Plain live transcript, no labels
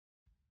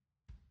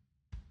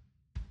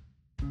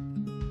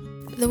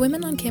The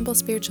women on Campbell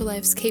Spiritual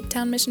Life's Cape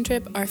Town mission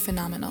trip are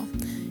phenomenal.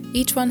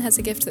 Each one has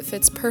a gift that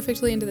fits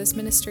perfectly into this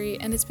ministry,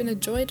 and it's been a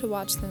joy to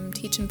watch them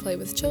teach and play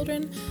with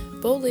children,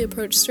 boldly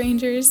approach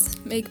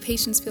strangers, make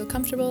patients feel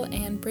comfortable,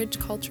 and bridge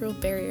cultural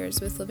barriers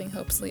with Living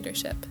Hope's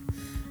leadership.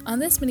 On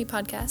this mini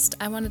podcast,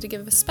 I wanted to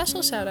give a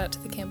special shout out to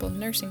the Campbell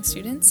nursing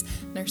students,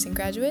 nursing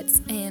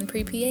graduates, and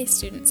pre-PA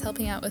students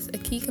helping out with a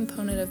key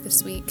component of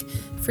this week,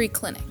 free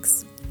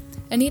clinics.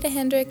 Anita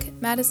Hendrick,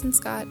 Madison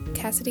Scott,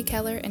 Cassidy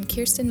Keller, and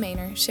Kirsten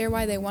Maynor share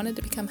why they wanted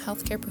to become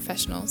healthcare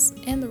professionals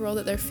and the role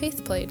that their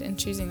faith played in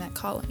choosing that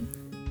calling.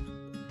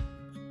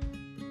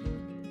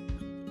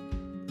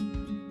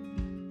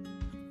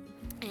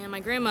 And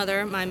my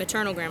grandmother, my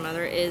maternal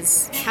grandmother,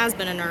 has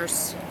been a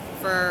nurse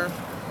for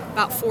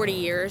about 40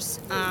 years.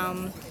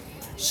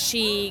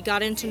 She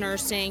got into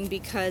nursing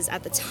because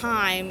at the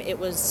time it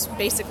was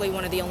basically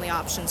one of the only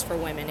options for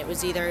women. It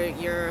was either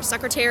you're a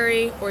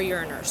secretary or you're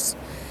a nurse.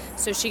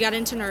 So she got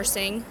into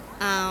nursing,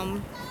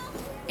 and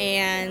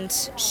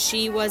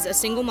she was a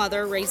single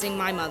mother raising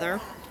my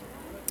mother,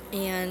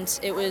 and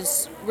it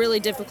was really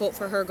difficult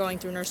for her going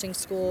through nursing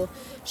school.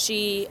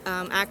 She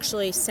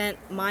actually sent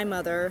my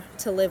mother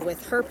to live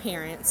with her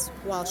parents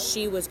while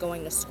she was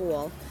going to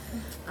school.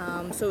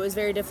 So it was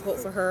very difficult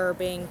for her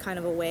being kind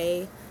of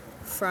away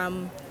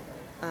from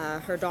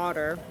her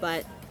daughter,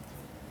 but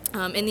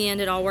in the end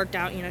it all worked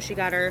out. You know, she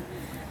got her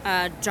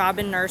job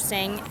in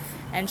nursing,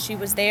 and she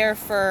was there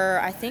for,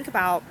 I think,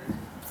 about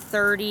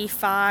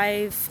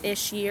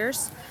 35-ish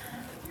years.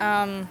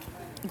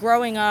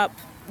 Growing up,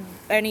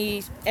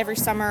 every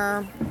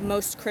summer,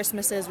 most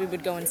Christmases, we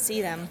would go and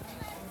see them.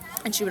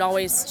 And she would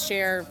always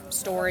share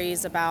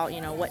stories about,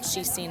 what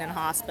she's seen in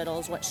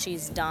hospitals, what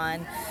she's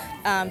done.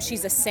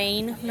 She's a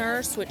SANE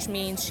nurse, which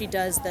means she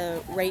does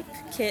the rape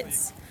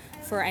kits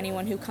for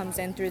anyone who comes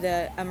in through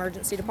the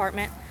emergency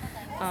department.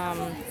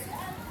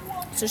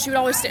 So she would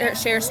always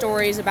share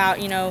stories about,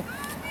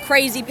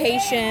 crazy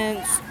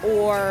patients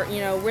or,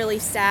 really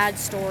sad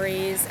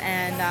stories,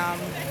 and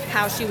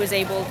how she was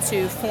able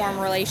to form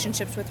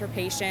relationships with her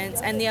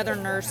patients and the other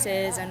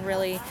nurses and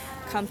really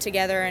come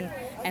together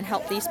and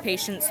help these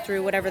patients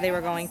through whatever they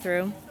were going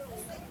through.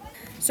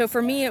 So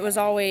for me, it was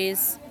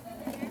always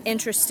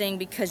interesting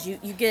because you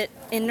get,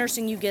 in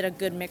nursing, you get a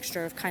good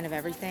mixture of kind of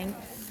everything.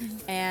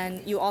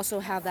 And you also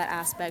have that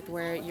aspect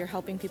where you're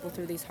helping people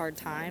through these hard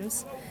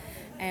times.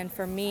 And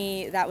for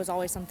me, that was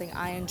always something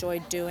I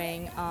enjoyed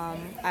doing.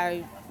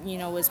 I,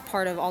 was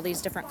part of all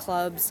these different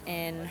clubs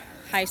in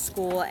high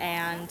school,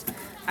 and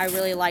I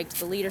really liked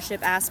the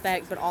leadership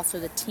aspect, but also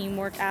the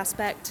teamwork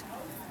aspect.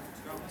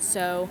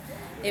 So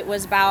it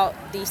was about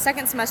the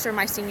second semester of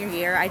my senior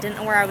year. I didn't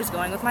know where I was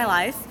going with my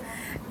life,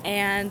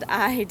 and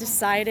I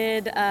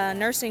decided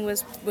nursing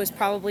was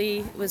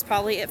probably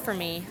it for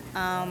me.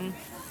 And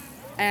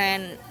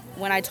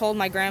when I told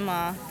my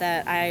grandma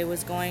that I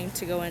was going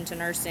to go into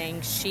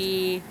nursing,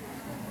 she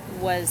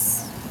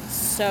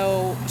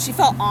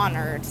felt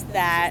honored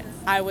that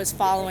I was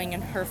following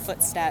in her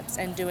footsteps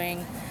and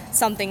doing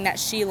something that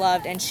she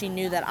loved and she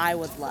knew that I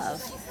would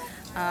love.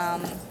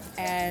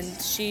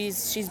 And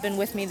she's been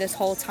with me this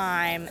whole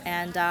time,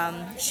 and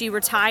she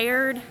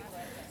retired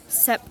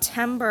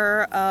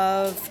September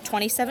of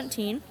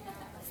 2017.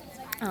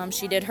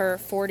 She did her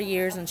 40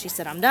 years and she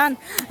said, "I'm done."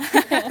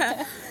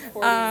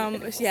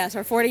 40 years.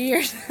 Her 40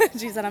 years.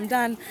 She said, "I'm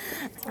done."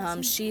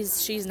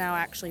 She's now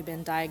actually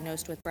been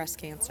diagnosed with breast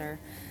cancer,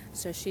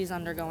 so she's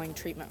undergoing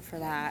treatment for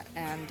that,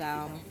 and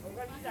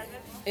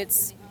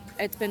it's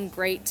been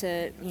great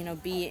to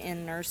be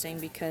in nursing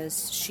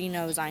because she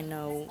knows I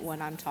know what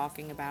I'm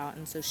talking about,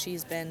 and so this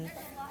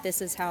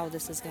is how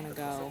this is going to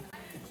go,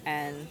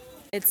 and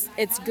it's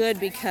good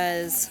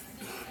because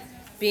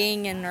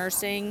being in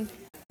nursing,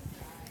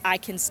 I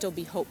can still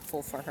be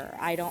hopeful for her.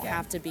 I don't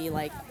have to be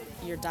like,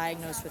 "You're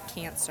diagnosed with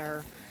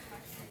cancer.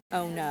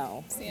 Oh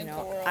no."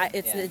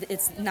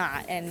 It's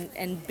not.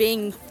 And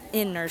being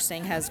in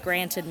nursing has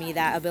granted me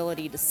that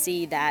ability to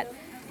see that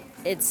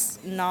it's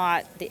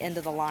not the end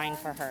of the line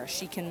for her.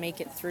 She can make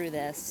it through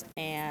this,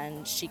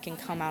 and she can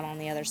come out on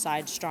the other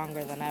side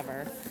stronger than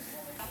ever.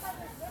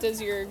 Does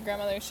your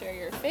grandmother share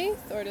your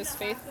faith, or does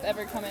faith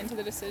ever come into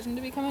the decision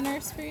to become a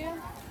nurse for you?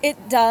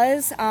 It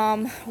does.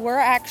 We're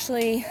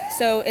actually,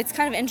 so it's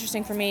kind of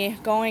interesting for me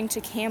going to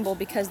Campbell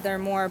because they're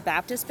more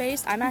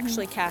Baptist-based. I'm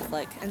actually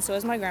Catholic, and so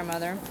is my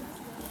grandmother.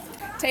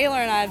 Taylor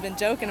and I have been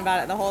joking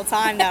about it the whole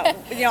time that,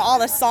 all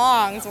the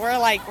songs, we're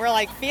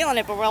like feeling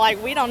it, but we're like,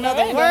 we don't know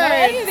the words. Don't know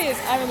any of these.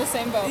 I'm in the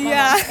same boat. My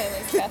mom's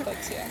Taylor's Catholic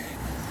too.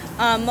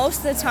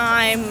 Most of the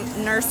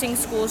time, nursing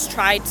schools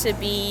try to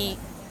be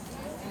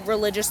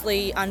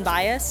religiously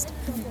unbiased,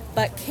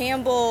 but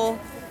Campbell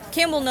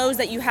knows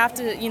that you have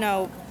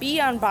to, be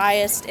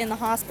unbiased in the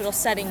hospital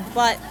setting,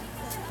 but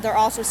they're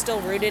also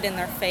still rooted in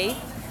their faith,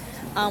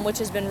 which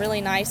has been really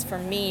nice for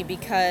me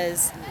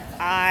because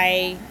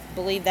I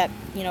believe that,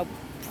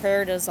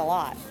 prayer does a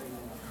lot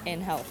in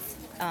health.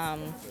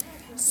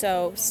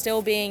 So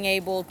still being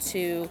able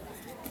to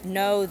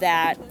know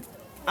that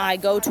I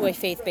go to a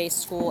faith-based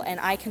school and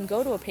I can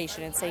go to a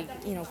patient and say,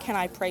 can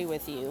I pray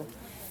with you?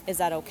 is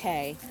that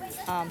okay?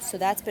 So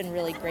that's been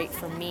really great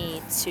for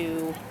me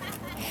to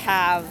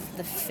have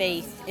the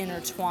faith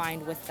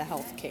intertwined with the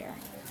healthcare.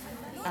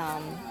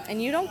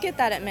 And you don't get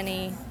that at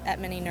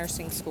many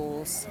nursing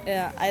schools,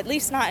 at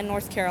least not in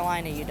North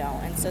Carolina you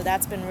don't. And so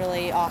that's been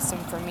really awesome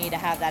for me to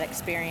have that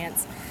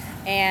experience,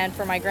 and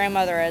for my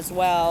grandmother as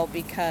well,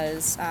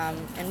 because,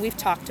 and we've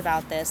talked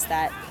about this,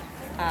 that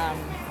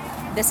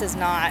this is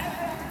not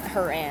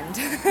her end.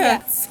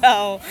 Yeah.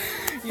 So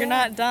you're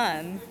not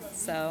done.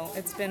 So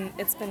it's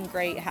been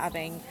great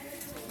having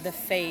the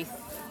faith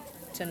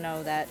to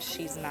know that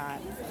she's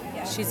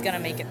gonna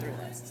make it through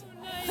this.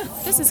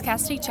 This is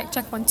Cassidy.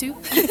 Check 1 2.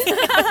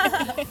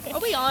 Are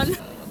we on?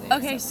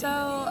 Okay,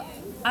 so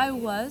I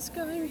was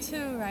going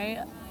to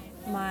write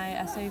my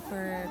essay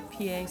for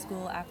PA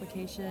school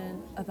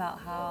application about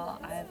how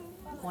I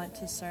want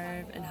to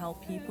serve and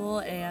help people,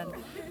 and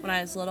when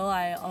I was little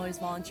I always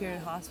volunteered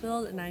at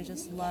hospitals, and I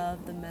just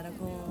love the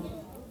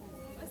medical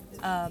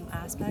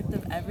aspect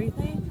of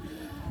everything.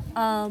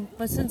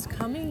 But since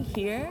coming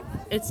here,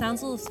 it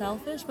sounds a little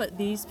selfish, but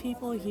these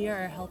people here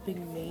are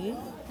helping me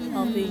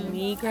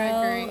grow.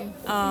 I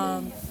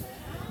agree.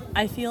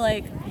 I feel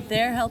like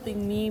they're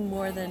helping me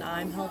more than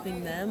I'm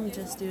helping them,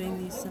 just doing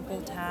these simple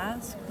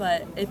tasks,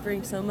 but it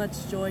brings so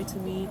much joy to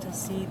me to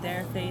see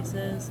their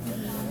faces.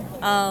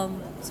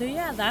 So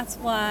yeah, that's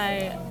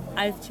why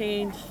I've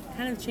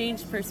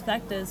changed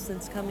perspectives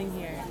since coming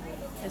here.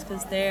 Is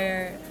because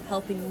they're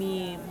helping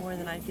me more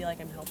than I feel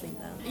like I'm helping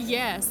them.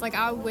 Yes, like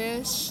I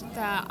wish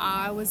that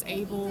I was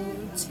able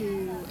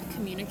to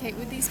communicate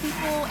with these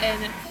people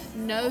and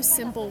know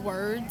simple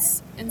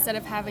words instead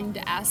of having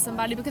to ask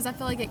somebody, because I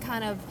feel like it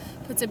kind of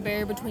puts a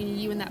barrier between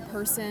you and that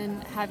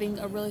person having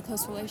a really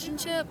close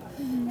relationship.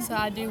 Mm-hmm. So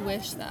I do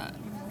wish that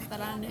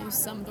I knew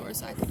some words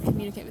so I could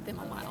communicate with them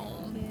on my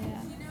own.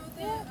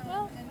 Yeah,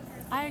 well,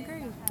 I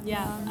agree.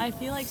 Yeah, I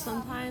feel like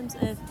sometimes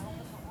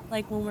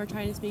when we're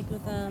trying to speak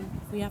with them,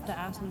 we have to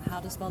ask them how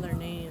to spell their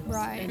names.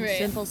 Right. And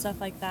simple stuff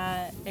like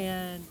that.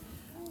 And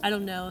I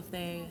don't know if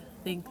they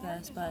think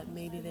this, but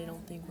maybe they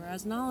don't think we're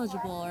as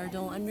knowledgeable or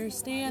don't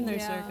understand their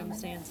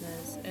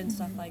circumstances and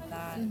stuff like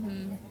that.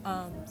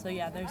 Mm-hmm. So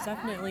yeah, there's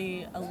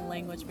definitely a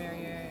language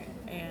barrier,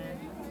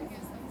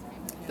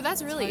 but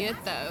that's really it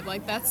though.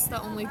 Like that's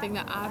the only thing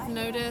that I've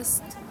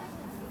noticed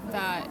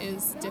that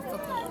is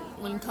difficult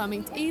when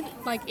coming to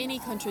any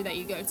country that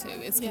you go to.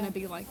 It's going to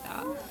be like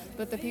that.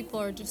 But the people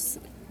are just,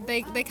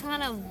 they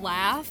kind of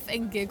laugh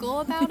and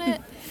giggle about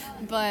it,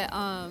 but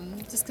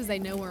just because they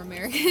know we're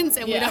Americans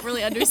and we don't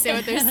really understand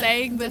what they're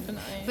saying,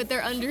 but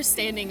they're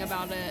understanding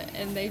about it,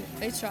 and they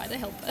try to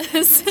help us.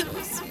 That's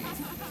really sweet.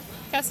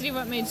 Cassidy,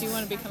 what made you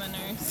want to become a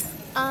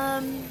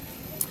nurse?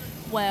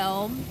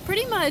 Well,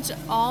 pretty much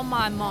all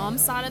my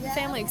mom's side of the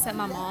family, except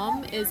my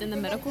mom, is in the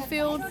medical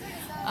field.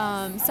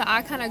 So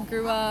I kind of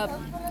grew up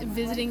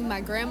visiting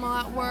my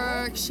grandma at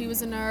work. She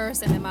was a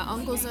nurse, and then my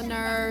uncle's a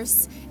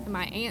nurse, and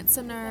my aunt's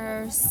a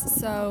nurse.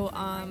 So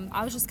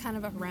I was just kind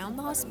of around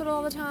the hospital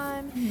all the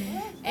time.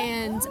 Mm-hmm.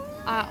 And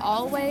I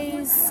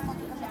always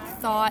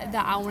thought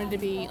that I wanted to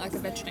be like a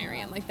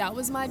veterinarian. Like that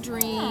was my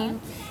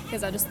dream,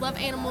 because I just love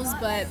animals,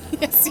 but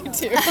yes, you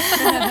do.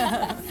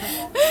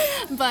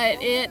 But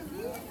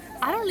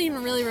I don't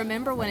even really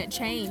remember when it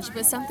changed,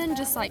 but something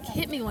just like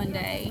hit me one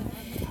day.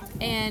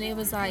 And it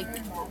was like,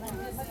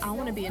 I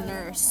want to be a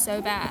nurse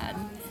so bad.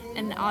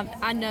 And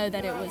I know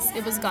that it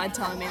was God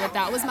telling me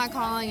that was my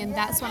calling and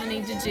that's what I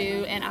need to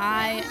do. And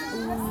I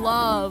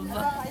love,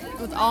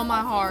 with all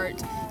my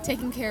heart,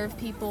 taking care of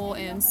people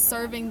and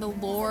serving the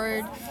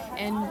Lord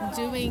and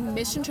doing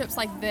mission trips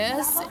like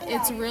this.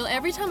 It's real.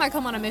 Every time I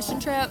come on a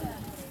mission trip,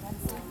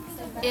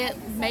 it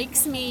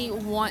makes me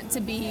want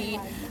to be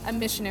a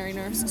missionary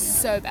nurse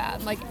so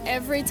bad. Like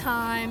every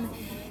time.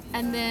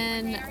 And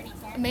then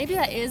maybe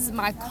that is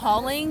my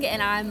calling,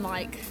 and I'm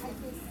like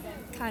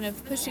kind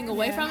of pushing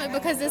away from it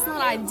because it's not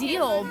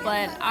ideal,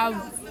 but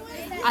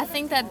I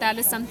think that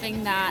is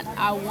something that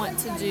I want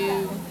to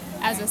do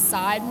as a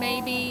side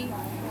maybe,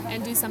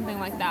 and do something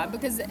like that,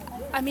 because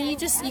I mean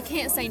you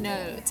can't say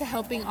no to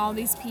helping all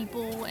these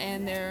people,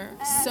 and they're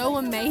so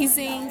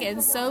amazing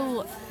and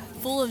so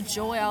full of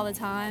joy all the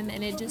time,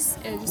 and it just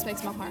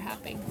makes my heart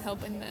happy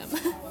helping them.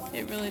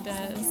 It really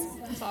does.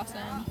 That's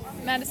awesome.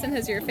 Madison,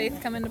 has your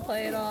faith come into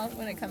play at all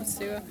when it comes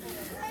to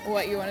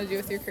what you want to do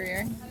with your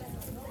career?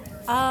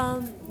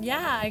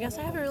 Yeah, I guess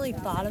I haven't really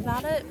thought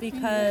about it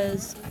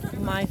because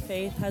my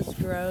faith has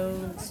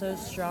grown so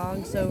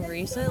strong so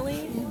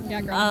recently.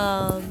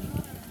 Yeah,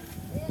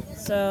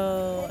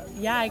 So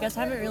yeah, I guess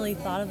I haven't really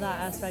thought of that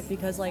aspect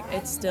because like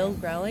it's still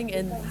growing,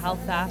 and how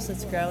fast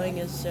it's growing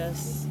is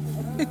just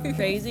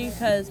crazy,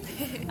 because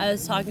I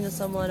was talking to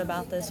someone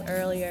about this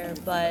earlier,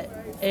 but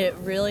it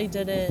really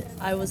didn't.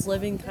 I was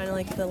living kind of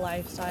like the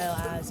lifestyle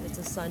as it's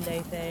a Sunday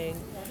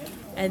thing,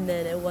 and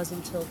then it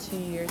wasn't until 2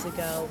 years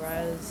ago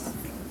where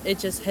it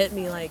just hit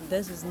me like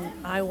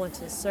I want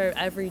to serve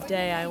every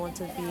day. I want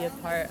to be a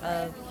part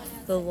of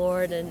the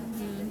Lord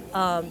and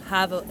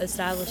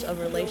establish a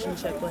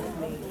relationship with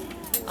me.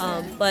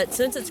 But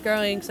since it's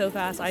growing so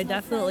fast, I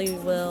definitely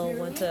will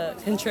want to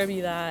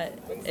contribute that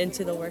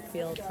into the work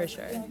field for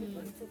sure.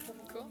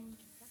 Cool.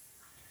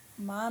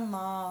 My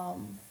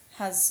mom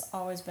has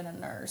always been a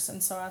nurse,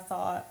 and so I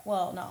thought,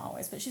 well, not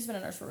always, but she's been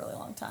a nurse for a really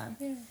long time.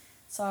 Yeah.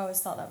 So I always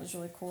thought that was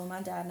really cool.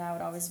 My dad and I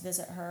would always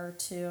visit her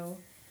to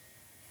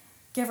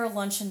give her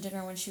lunch and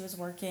dinner when she was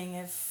working,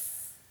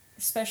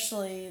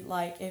 especially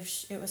like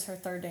if it was her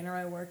third day in a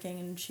row working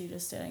and she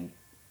just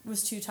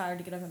was too tired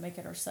to get up and make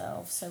it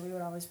herself. So we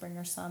would always bring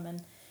her some,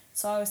 and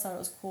so I always thought it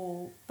was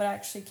cool. But I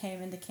actually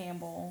came into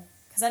Campbell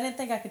because I didn't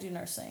think I could do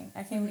nursing.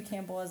 I came into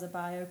Campbell as a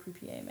bio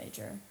croupier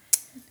major.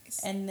 Nice.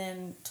 And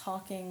then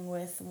talking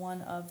with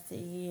one of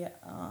the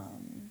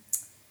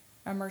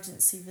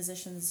emergency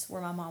physicians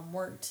where my mom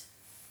worked,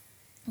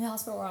 in the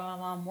hospital where my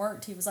mom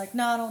worked, he was like,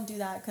 no, don't do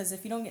that, because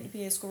if you don't get to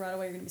PA school right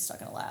away, you're going to be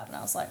stuck in a lab. And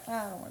I was like,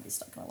 I don't want to be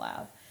stuck in a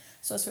lab.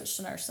 So I switched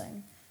to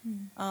nursing.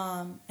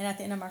 And at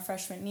the end of my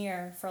freshman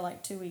year, for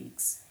like 2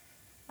 weeks,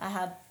 I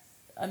had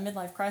a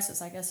midlife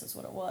crisis, I guess is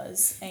what it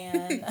was.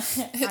 And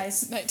I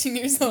 19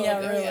 years old. yeah,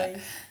 oh, really. Yeah.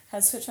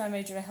 Had switched my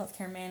major to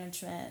healthcare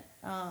management.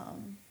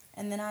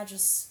 And then I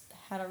just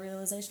had a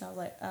realization. I was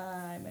like,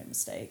 I made a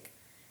mistake.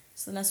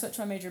 So then I switched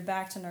my major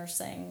back to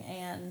nursing.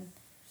 And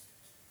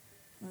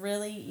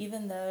really,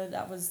 even though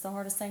that was the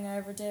hardest thing I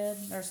ever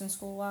did, nursing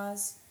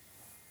school-wise,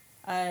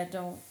 I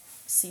don't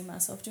see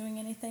myself doing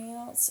anything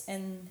else.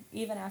 And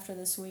even after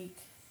this week,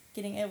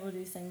 getting able to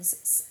do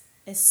things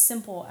as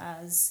simple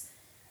as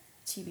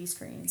TB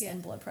screens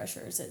and blood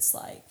pressures, it's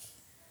like,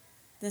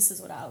 this is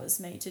what I was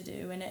made to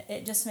do. And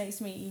it just makes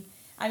me,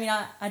 I mean,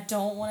 I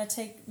don't want to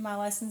take my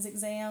license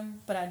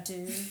exam, but I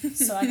do,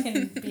 so I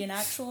can be an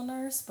actual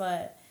nurse,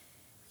 but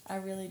I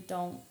really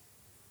don't,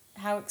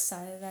 how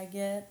excited I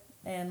get,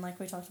 and like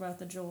we talked about,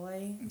 the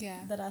joy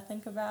that I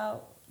think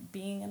about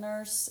being a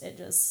nurse, it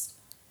just,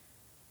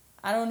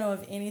 I don't know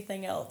of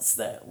anything else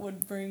that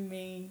would bring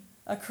me,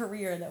 a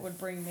career that would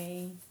bring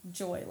me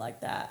joy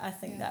like that. I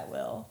think that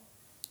will.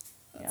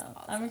 That's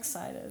awesome. I'm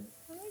excited.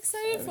 I'm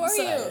excited for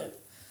you.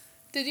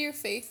 Did your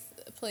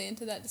faith play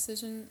into that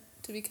decision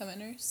to become a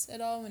nurse at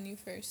all when you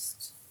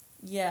first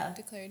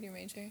declared your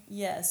major?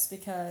 Yes,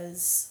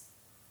 because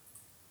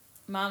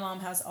my mom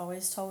has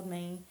always told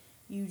me,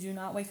 you do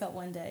not wake up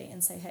one day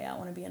and say, hey, I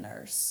want to be a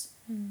nurse.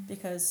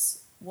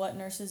 Because what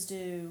nurses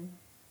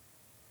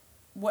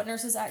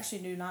actually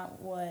do,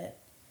 not what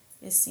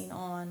is seen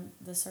on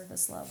the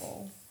surface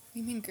level.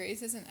 You mean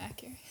Grey's isn't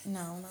accurate?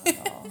 No, not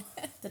at all.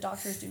 The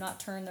doctors do not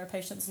turn their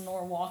patients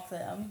nor walk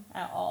them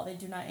at all. They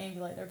do not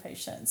ambulate their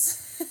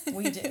patients.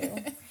 We do.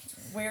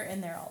 We're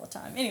in there all the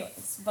time.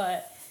 Anyways,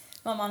 but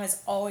my mom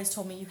has always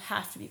told me you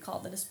have to be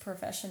called to this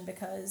profession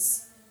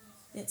because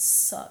it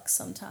sucks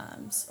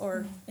sometimes,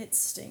 or it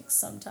stinks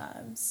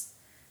sometimes.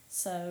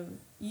 So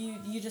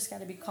you just got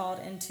to be called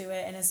into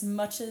it. And as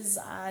much as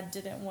I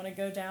didn't want to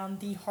go down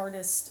the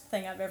hardest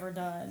thing I've ever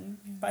done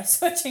by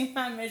switching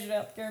my major to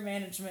healthcare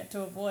management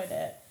to avoid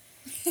it,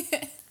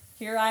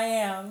 here I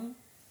am,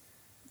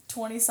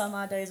 20 some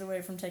odd days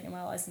away from taking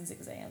my license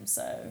exam.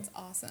 So that's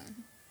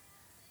awesome.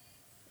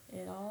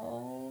 It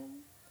all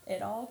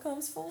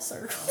comes full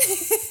circle.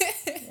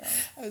 Yeah.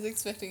 I was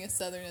expecting a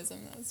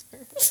southernism. That was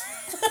perfect.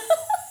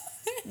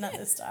 Not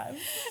this time.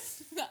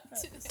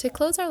 To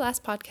close our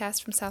last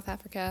podcast from South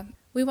Africa,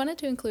 we wanted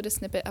to include a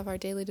snippet of our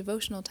daily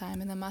devotional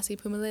time in the Masi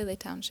Phumelele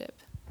township,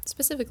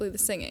 specifically the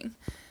singing.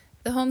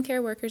 The home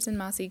care workers in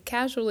Masi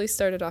casually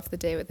started off the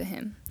day with a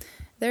hymn.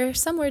 There are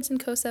some words in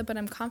Xhosa, but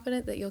I'm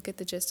confident that you'll get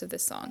the gist of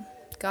this song.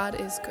 God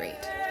is great.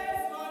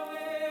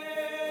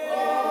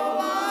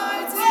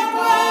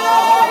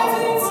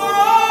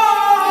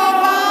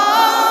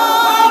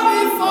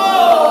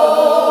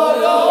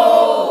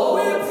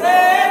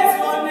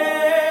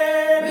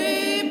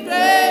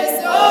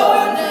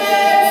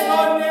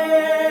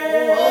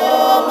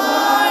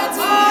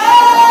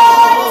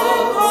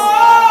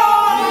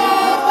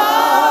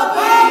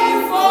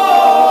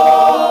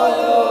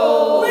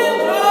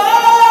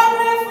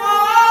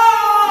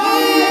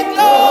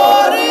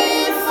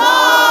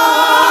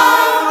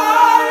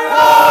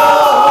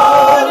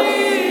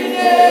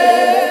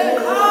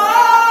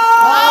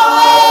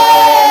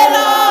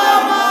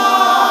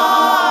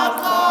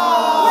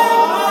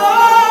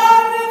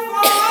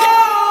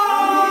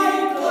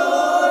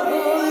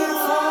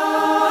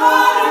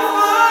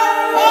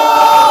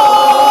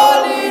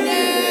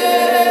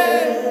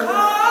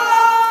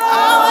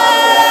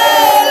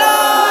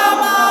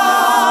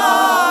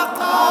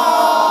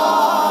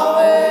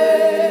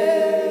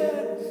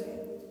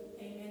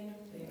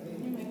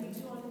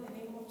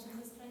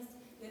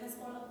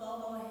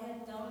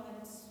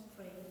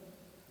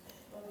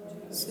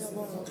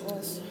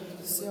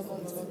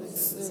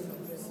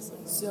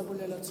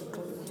 Siyabulela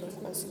Thixo wethu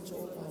Nkosi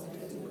Jehova,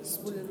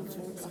 sibulela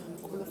uvuka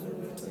uNkulunkulu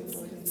wethu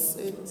engcwele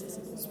ekuseni,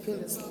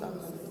 siphinde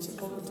sihlangane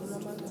Thixo wethu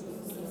namandla,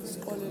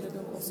 siqolele ke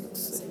Nkosi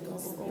ekuseni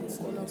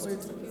ngokukona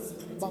kwethu,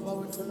 Baba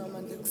wethu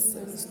namandla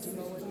ekuseni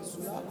sidinga wena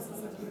izwi lakho,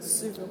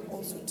 sive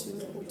Nkosi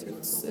uthini ukuthi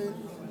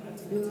ekuseni,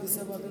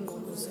 lungisa Baba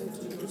ingqondo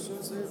zethu,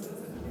 inhliziyo zethu,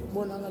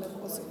 bonakale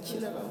Nkosi,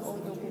 kutyhileka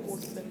konke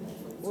kubuhle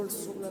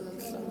olusuku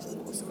lwanamhlanje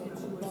Nkosi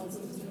kakhulu Baba.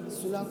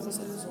 Izwi lakho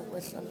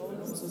selizokwehla ngawo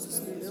lo mzuzu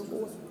silinde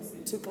kuwe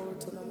Thixo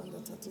wethu namandla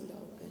athatha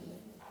indawo.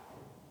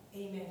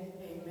 Amen.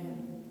 Amen.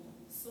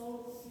 So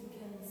you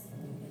can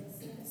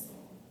sing a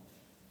song.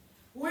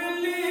 We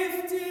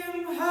lift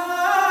him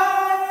high.